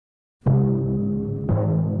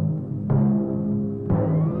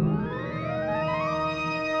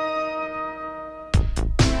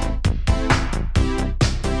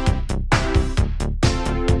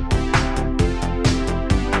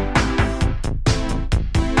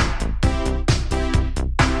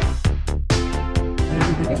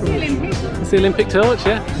the Olympic torch,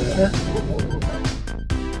 yeah?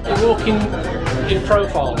 You're walking in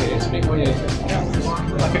profile here to me, weren't you?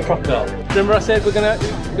 Like a crocodile. Remember I said we're gonna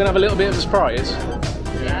have a little bit of a surprise?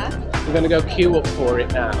 Yeah. We're gonna go queue up for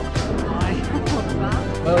it now. Why? What's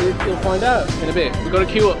that? Well, you'll find out in a bit. We've got to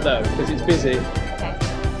queue up though, because it's busy. Okay.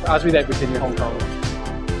 As with everything in Hong Kong.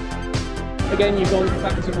 Again, you've gone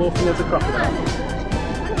back to walking as a crocodile.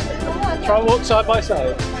 Try and walk side by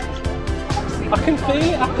side. I can feel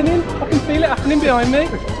it happening. I can feel it happening behind me.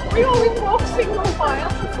 We always walk single file.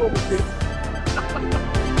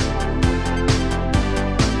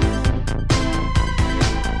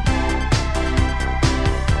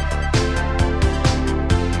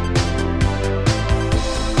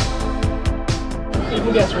 You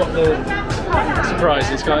can guess what the surprise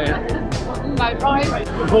is, can't you? No, right.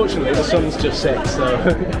 Unfortunately, the sun's just set, so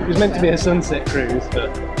it was meant to be a sunset cruise, but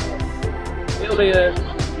it'll be a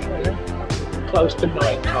close to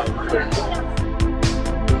night time cruise.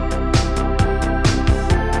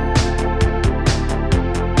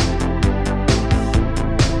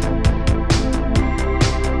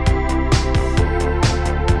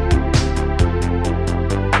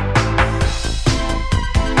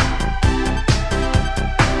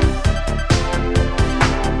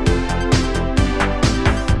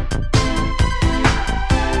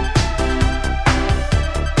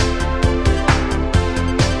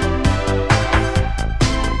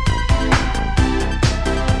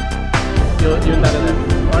 You're better than,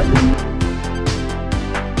 right?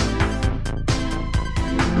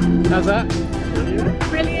 How's that?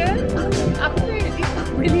 Brilliant. Absolutely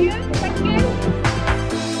brilliant. Thank you.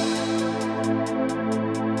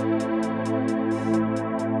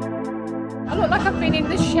 I look like I've been in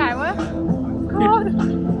the shower. God.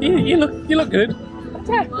 You look good.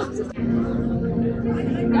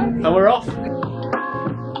 And we're off.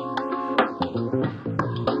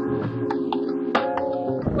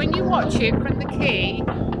 When you watch it from the quay,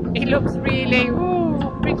 it looks really,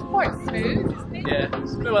 it's quite smooth, isn't it? Yeah,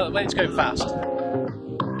 well, when it's going fast. What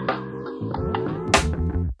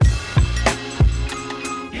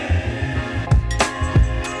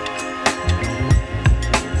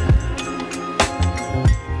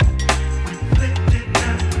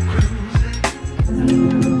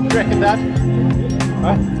do you reckon, Dad?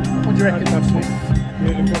 Huh? What do you reckon, Dad?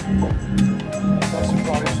 Really good. That's a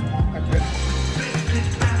surprise. Thank you.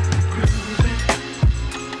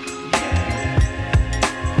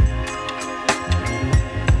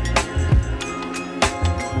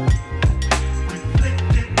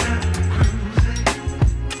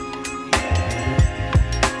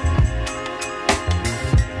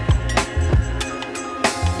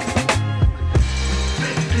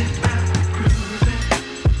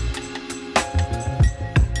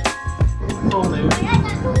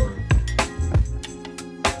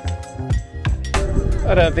 I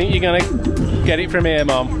don't think you're going to get it from here,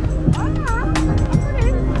 Mum.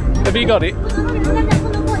 Have you got it?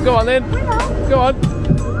 Go on then. Go on.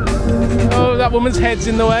 Oh, that woman's head's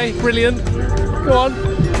in the way. Brilliant. Go on.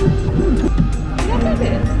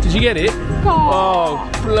 Did you get it? Oh,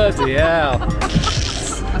 bloody hell.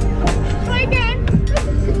 Try again.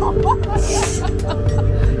 You'll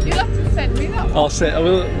have to send me that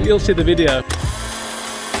one. You'll see the video.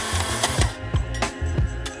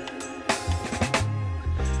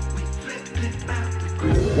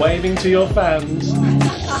 Waving to your fans. No.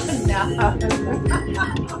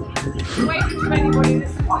 Waving to anybody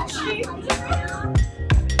that's watching.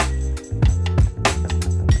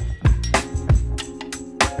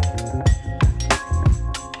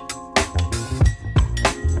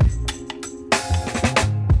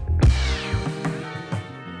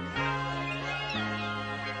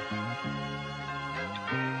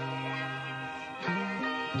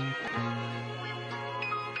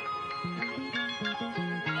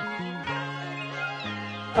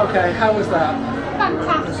 Okay, how was that?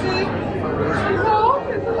 Fantastic. Oh,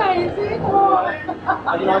 it's amazing. Oh.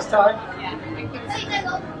 Had a nice time? Yeah, thank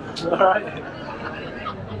you. Alright.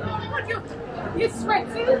 You're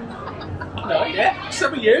sweating. No, yeah. So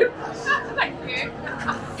are you. Thank you.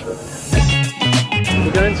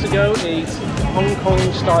 We're going to go eat Hong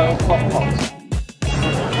Kong style hot pot.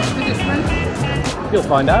 What's the difference? You'll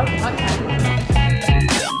find out. Okay.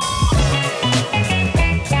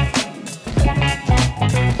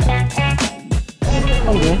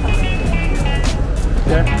 Hungry?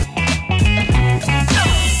 Yeah.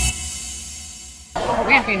 What are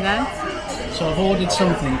we having then? So I've ordered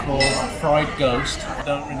something called fried ghost. I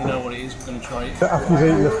don't really know what it is. We're going to try it. After you've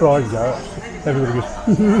eaten the fried goat, everybody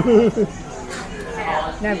goes,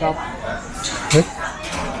 No, Bob.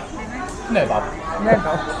 No, Bob. No,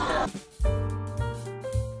 Bob.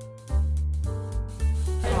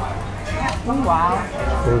 wow.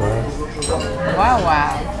 Oh, wow. Wow,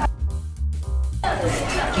 wow.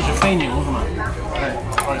 这是肥牛是吗？对。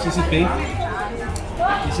Alright, this is beef.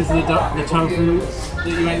 This is the tofu that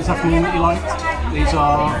you ate this afternoon that you liked. These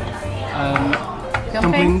are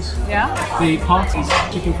dumplings. Yeah. The pot is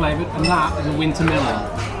chicken flavoured, and that is a winter melon.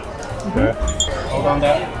 Yeah. Hold on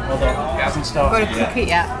there. Hold on. It hasn't Got started to yet. cook it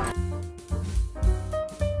yet.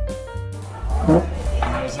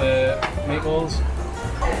 There's meatballs.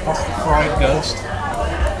 That's the fried ghost.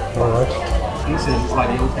 Alright. This is like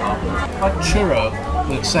churro,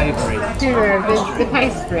 but savoury. Churro, the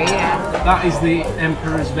pastry, yeah. That is the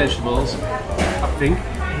emperor's vegetables, I think.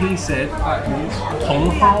 He said that means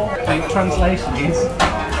tonghao. The translation is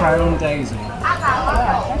crown daisy.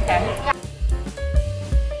 Oh, okay.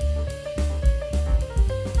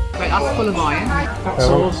 Wait, that's full of iron. That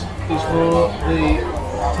sauce is for the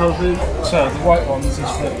tofu. So the white ones is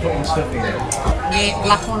for putting stuff in. The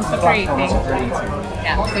black ones The for black eating. ones are for eating.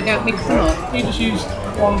 Yeah, so don't mix them up. You just use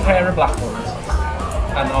one pair of black ones,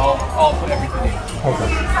 and I'll put everything in. Okay.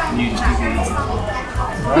 And you just do the eating.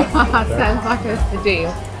 That sounds like a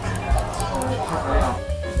deal.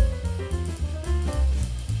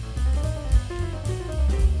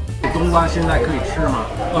 冬瓜现在可以吃吗？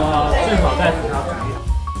最好再等它煮。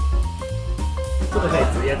这个可以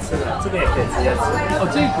直接吃的，这个也可以直接吃。哦，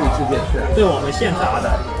这个可以直接吃。对，我们现炸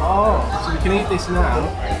的。Oh, so we can eat this now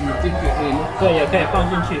and dip it in. 对，也可以放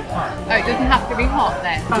进去烫。Oh, it doesn't have to be hot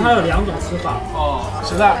then. 它有两种吃法。 Oh,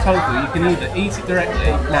 so that tofu, you can either eat it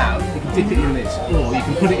directly now, you can dip it in this, or you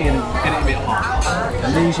can put it in, get it a bit hot.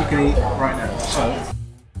 And these you can eat right now. So,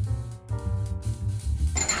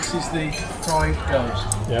 this is the fried ghost.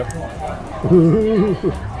 Yep.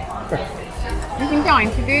 You've been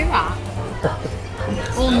dying to do that.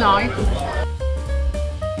 All night.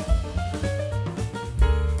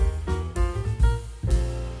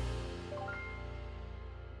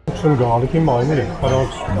 Some garlic in mine, isn't it? I don't.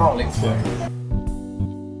 Garlic.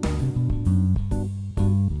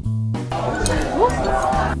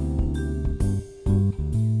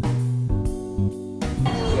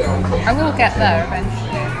 I will get there eventually.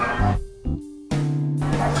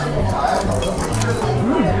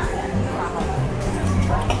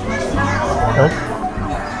 Okay.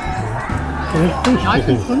 There's fish, Nice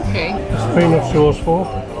do you and think? crunchy. Peanut sauce for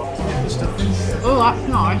Oh, that's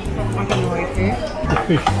nice. I can wait here. the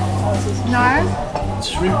fish. No?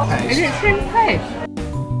 Shrimp Is paste. it shrimp paste?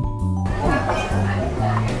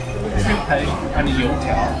 Shrimp paste and a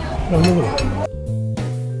Yorkshire. Another one.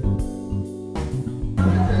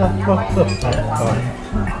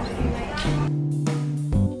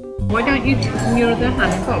 Why don't you, in your other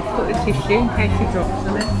hand, got to put the tissue in case you drop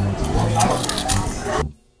something?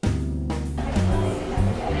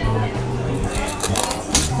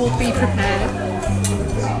 Will be prepared.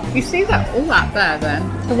 You see that all that there then?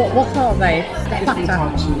 So what are they? The Different platter.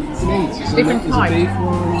 types of meats. There's Different there's types. a beef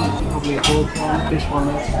one, there's probably a pork one, fish one,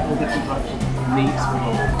 there's all different types of meats.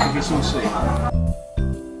 We'll give you some soup.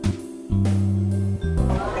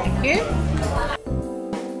 Thank you.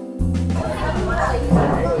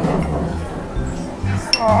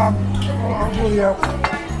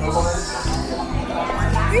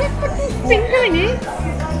 You put his finger in it.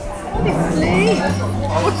 Honestly.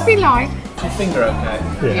 What's he like? Is your finger okay?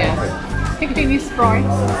 Yeah. Stick it in his Sprite.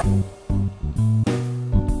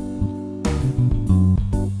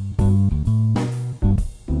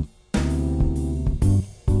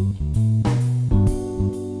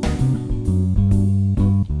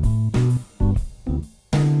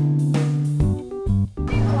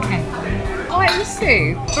 Okay. I like the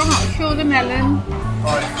soup, but I'm not sure the melon.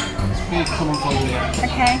 Right, it's beef coming for you.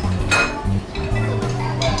 Okay.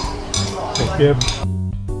 Thank you.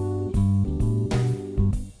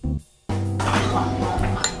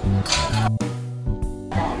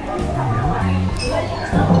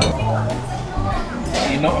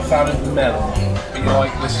 You're not a fan of the melon, but you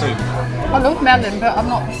like the soup. I love melon, but I'm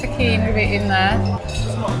not so keen with it in there. It's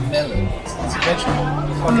not a melon, it's a vegetable.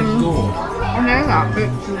 It's like a gourd. I know that, but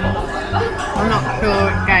I'm not sure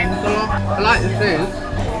it gains a lot. I like the soup.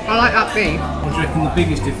 I like that beef. What do you reckon the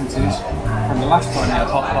biggest difference is from the last time you had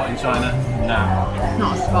hot pot in China now? It's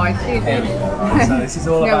not spicy, is There it? we go. So this is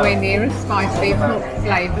all about, Nowhere near as spicy, it's not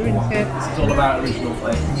flavour, isn't it? this is all about original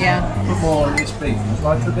flavour. Yeah. Put more in this beef. Would you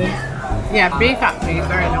like the beef? Yeah, beef actually is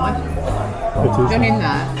very nice. It Done is. in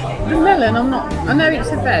there. The melon, I'm not, I know it's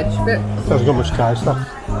a veg, but It hasn't got much taste, that.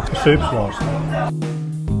 The soup's nice.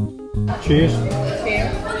 Cheers.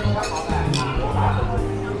 cheers.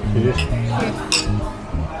 Cheers.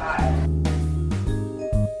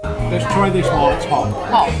 Let's try this while it's hot.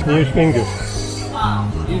 Hot. Use fingers.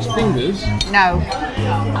 Use fingers? No.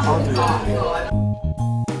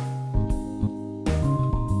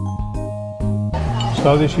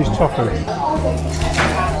 So this is tougher.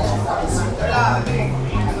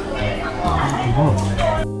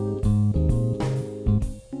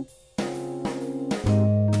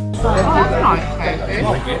 Oh, that's nice, David.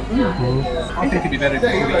 Like it? I think it'd be better to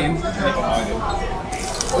put it in behind it.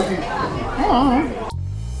 Oh.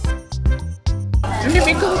 And it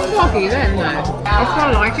becomes soggy then, though. I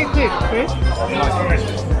still like it too, Chris. Nice and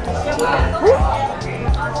crispy.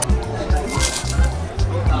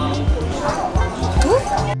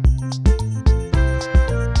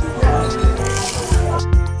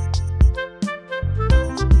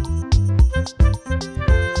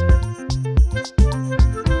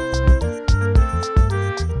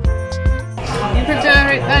 You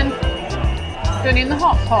prefer it then done in the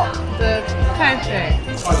hot pot, the toasty?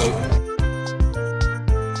 I do.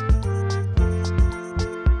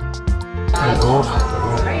 And balls.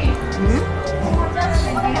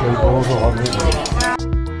 And balls are hot meat.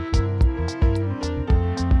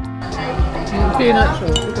 Too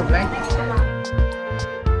natural, probably.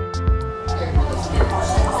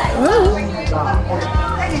 Ooh.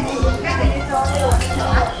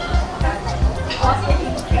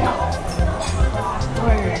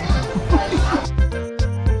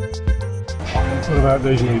 What about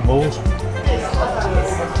these meatballs?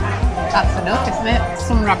 That's enough, isn't it?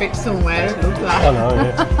 Some rabbit somewhere would love that. I know,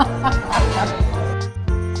 yeah.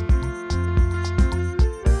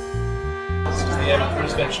 This is the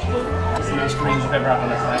first vegetable. It's the most greens I've ever had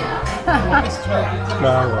on a plate. This as well.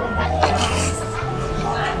 No,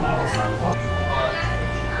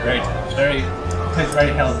 Very tasty. Very, tastes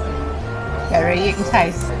very healthy. Very, you can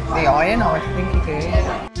taste the iron, I think you do.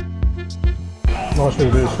 nice with a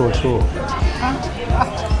bit of soy sauce.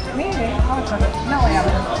 Really? No, I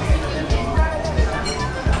haven't.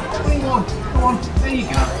 Come on, come on. There you go.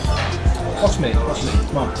 Watch me,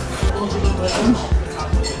 come on.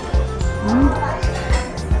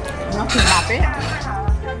 Nothing rabbit.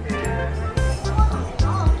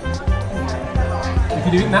 If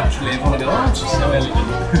you do it naturally, everyone will go, oh, she's so elegant.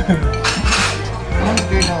 I want to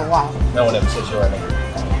do another one. No one ever says you're elegant.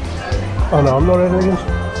 Oh no, I'm not elegant.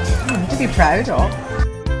 To be proud of.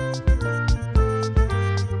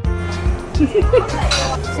 This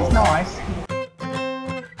is nice.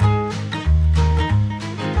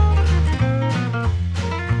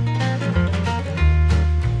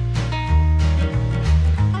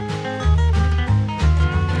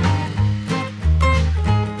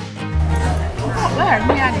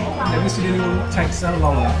 Never seen anyone take so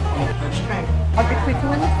long on a fish. I'll be quicker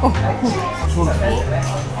with it. Oh.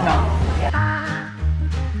 No.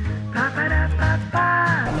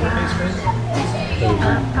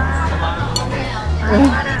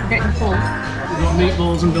 Getting full. We've got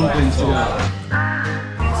meatballs and dumplings to go. Let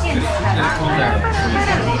it calm down.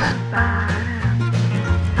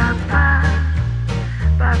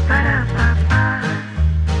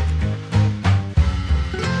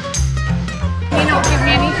 You're not giving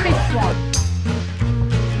me any fish one.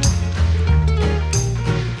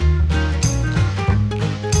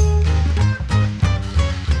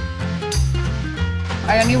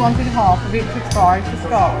 I only wanted half of it to try to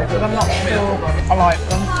start with, but I'm not sure I like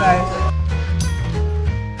them, so.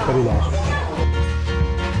 Very nice.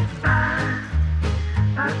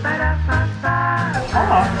 Oh,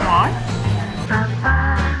 that's nice.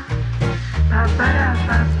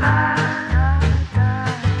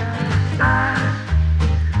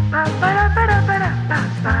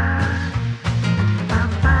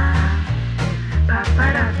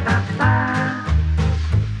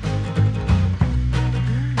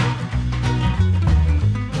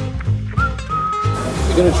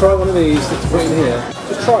 You're going to try one of these that's put in here.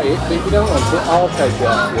 Just try it, but if you don't want it, I'll take it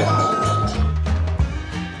out for you.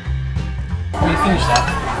 Have you finished that?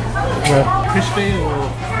 Yeah, Crispy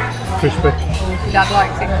or? crispy. Dad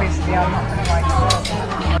likes it crispy, I'm not going to like it.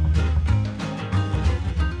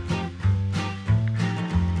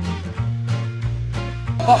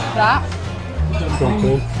 What's that?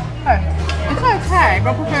 Dumpling. Oh, it's okay,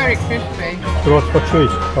 but I prefer it crispy. Do you want to put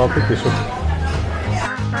cheese? I'll pick this up.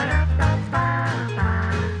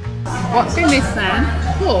 What's in this then?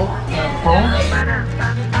 Pork?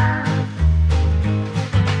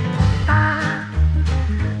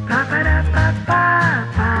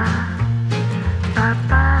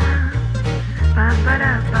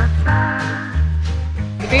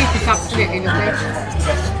 The beef is absolutely lovely.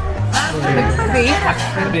 The beef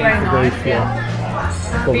actually is very nice. Beef, yeah.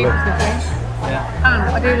 The beef is Lovely. lovely. And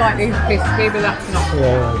I do like these crispy, but that's not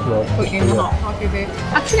Yeah, it's nice. putting in the hot coffee bit.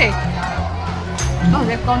 Actually, oh,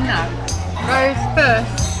 they've gone now. Those first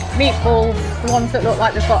meatballs, the ones that look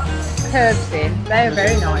like they've got curves in, they're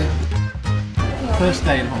very nice. First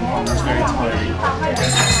day in Hong Kong was very tiring.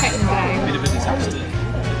 Second day. Bit of a disaster in the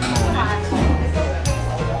morning.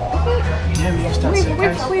 Yeah, we lost our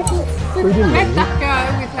suitcase. We've let that go.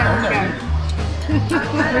 We've let that go. We've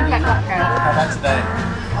let that go. How about today?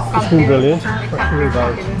 It's been brilliant. Especially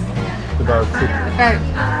about the boat. The boat is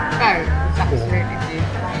absolutely good.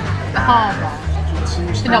 The harbour.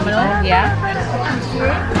 Phenomenal, yeah. Thank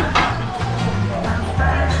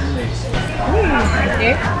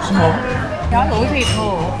you. Some more. Yeah, I'll always eat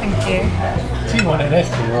more, thank you. Do you want it?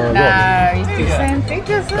 No, he doesn't. He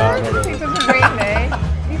doesn't. He doesn't really.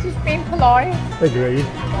 He's just being polite. Agreed.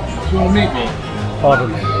 Do you want a meatball? Pardon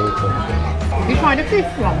me. Have you tried a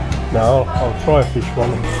fish one? No, I'll try a fish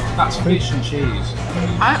one. That's fish and cheese.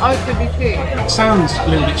 I could be too. It sounds a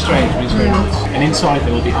little bit strange, but it's very nice. And inside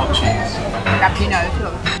there will be hot cheese. Grab your nose,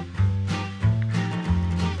 look.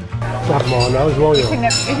 Have mine now as well, You yeah.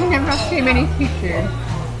 can never have too many tissues.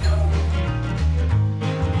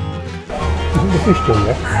 Isn't the fish done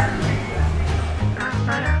yet?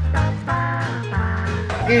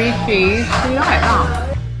 Gooey cheese, do you like that?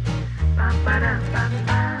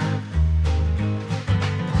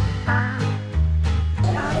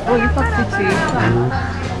 Oh, you've got the cheese then.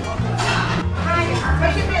 Nice,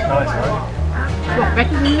 right? What,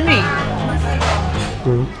 better than the meat?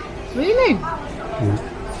 Mm. Really?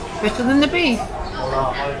 Better than the beef?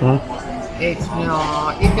 Mm. It's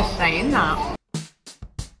not, you're just saying that.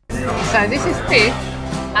 So this is fish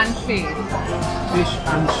and cheese. Fish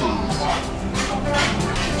and cheese.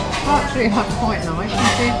 Actually, that's quite nice,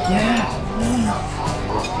 isn't it? Yeah.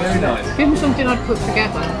 Very nice. Give me something I'd put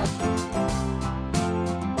together.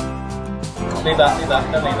 Leave that,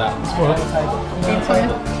 don't leave that. It's on the table. Leave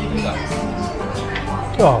it. You do that.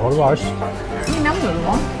 Oh, what about it? You know another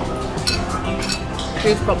one.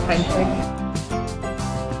 She's got plenty.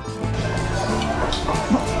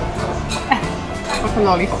 Like a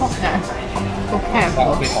lollipop now. Be careful.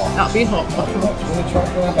 That'll be hot. That'll be hot. Do you want to try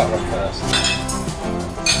going that one first?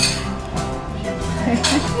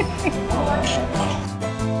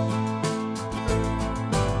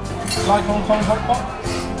 Like Hong Kong hot pot?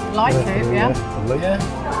 Like it, yeah. Lovely. Yeah.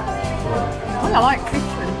 Well, I like fish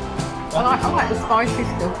one. I like the spicy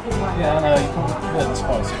stuff. Yeah, I know, you probably prefer the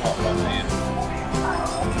spicy hot pot, don't you?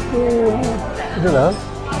 I don't know.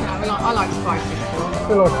 Yeah, I like spicy stuff.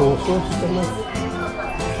 They like all sorts, don't they?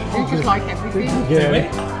 You just like everything.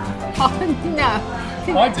 Yeah. Oh, no.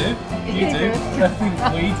 I do. You do. I think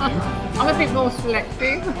we do. I'm a bit more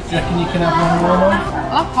selective. Do you reckon you can have one more on?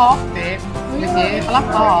 I'll have half a bit with you. I'll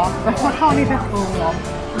have half. But I can't eat a full one.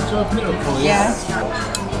 Would you open it up for you? Yeah.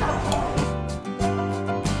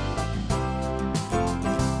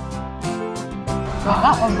 Got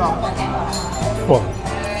that one wrong. What?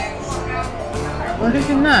 What is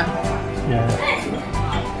in there? Yeah.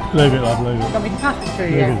 Leave it, lad, leave it. Got me to pass it through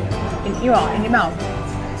Leave you. it. In your mouth.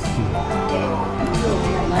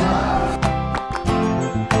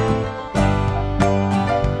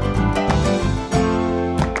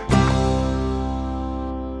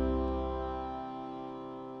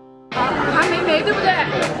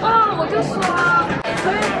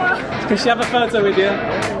 Can she have a photo with you?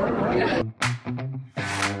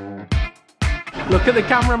 Look at the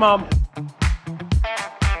camera, Mom.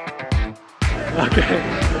 Okay.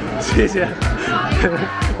 Cheers, yeah.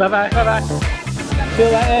 Bye bye, bye bye. Feel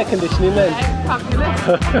that air conditioning then?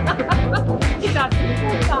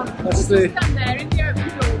 That's the...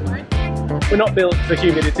 We're not built for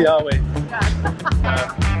humidity, are we?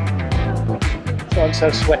 So I'm so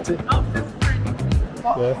sweaty.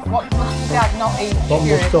 What must Dad not eat? What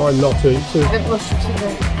must I not eat?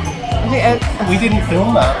 We didn't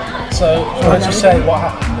film that, so do you want to just say what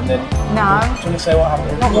happened and then... No. Do you want to say what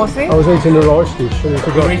happened? What was it? I was eating a rice dish and I We were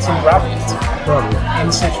forgot eating rabbit rabbit. in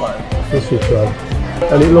Sichuan. This is right.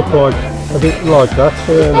 And it looked like a bit like that.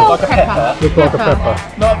 Like a pepper. Looked like a pepper.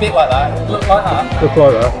 Not a bit like that, it looked like that. Looked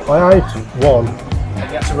like that. I ate one. And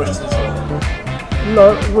you had to rush to the toilet. No,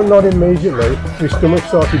 well, not immediately. My stomach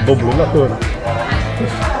started bubbling. I thought,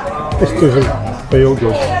 this doesn't feel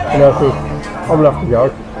good. And I thought, I'm going to have to go.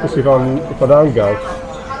 Because if I don't go,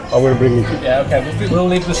 I'm going to bring it. Yeah, okay, we'll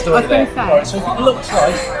leave the story there. Alright, so if it looks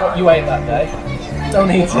like what you ate that day, don't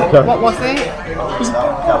eat it. No. What was it?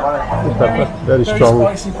 Pepper, very strong.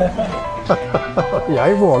 Very spicy pepper. Yeah, I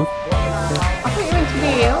ate one. I thought you went to the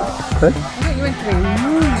eel. Huh? I thought you went to the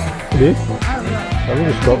eel. It is. I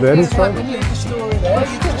just got there this time. Leave the story there.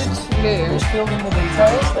 Just fill in the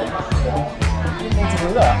details then. You didn't need to do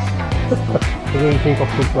that. I don't think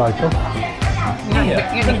I've cooked later.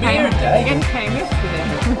 Yeah, You're getting here a day. famous with it.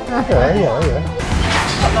 Yeah.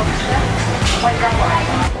 I'm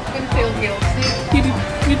going to feel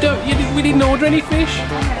guilty. We didn't order any fish. Yeah,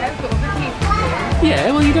 but other people do.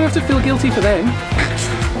 Yeah, well you don't have to feel guilty for them.